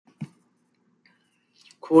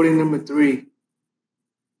quoting number 3.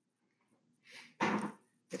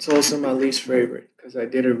 It's also my least favorite because I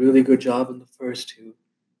did a really good job in the first two.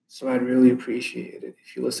 So I'd really appreciate it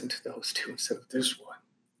if you listen to those two instead of this one.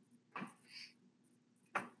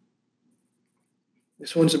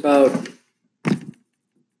 This one's about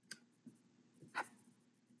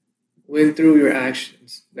win through your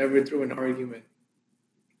actions, never through an argument.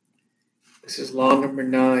 This is law number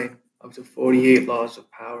 9 of the 48 laws of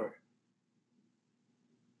power.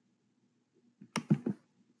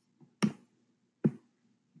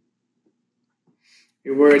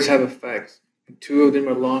 Your words have effects, and 2 of them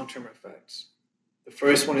are long-term effects. The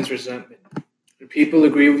first one is resentment. When people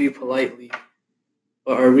agree with you politely,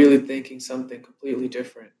 but are really thinking something completely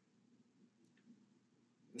different.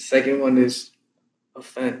 The second one is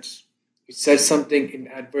offense. You said something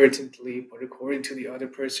inadvertently, but according to the other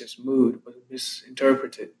person's mood, was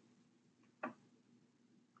misinterpreted.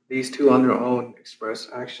 These two on their own express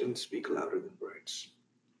actions speak louder than words.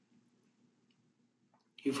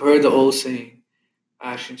 You've heard the old saying,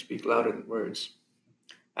 actions speak louder than words.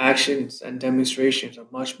 Actions and demonstrations are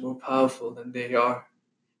much more powerful than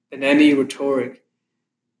any rhetoric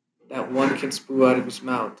that one can spew out of his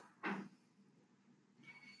mouth.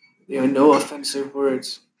 There are no offensive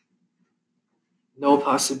words, no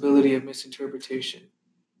possibility of misinterpretation.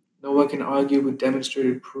 No one can argue with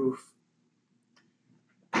demonstrated proof.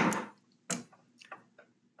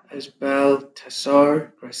 As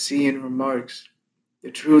Baltasar Gracian remarks, the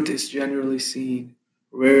truth is generally seen,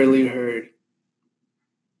 rarely heard.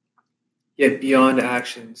 Yet beyond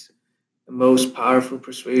actions, the most powerful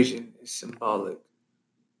persuasion is symbolic.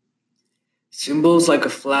 Symbols like a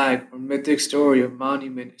flag or mythic story or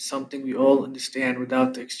monument is something we all understand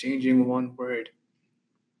without exchanging one word.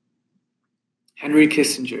 Henry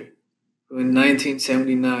Kissinger, who in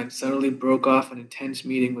 1979 suddenly broke off an intense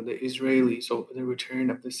meeting with the Israelis over the return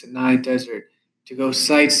of the Sinai Desert to go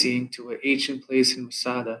sightseeing to an ancient place in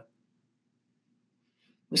Masada.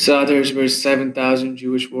 Masada is where 7,000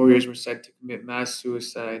 Jewish warriors were said to commit mass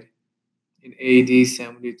suicide in AD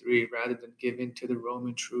 73 rather than give in to the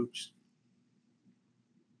Roman troops.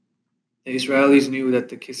 The Israelis knew that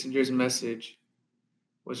the Kissinger's message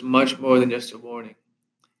was much more than just a warning.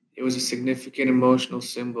 It was a significant emotional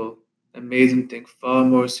symbol that made them think far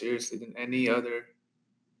more seriously than any other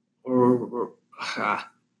oratorical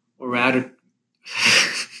rhetoric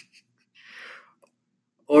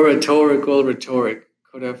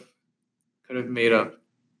could have made up.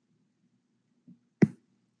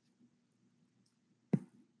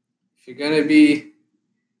 If you're gonna be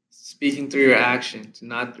speaking through your actions,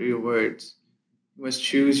 not through your words, you must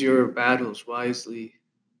choose your battles wisely.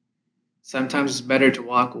 Sometimes it's better to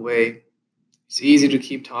walk away. It's easy to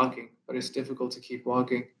keep talking, but it's difficult to keep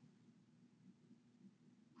walking.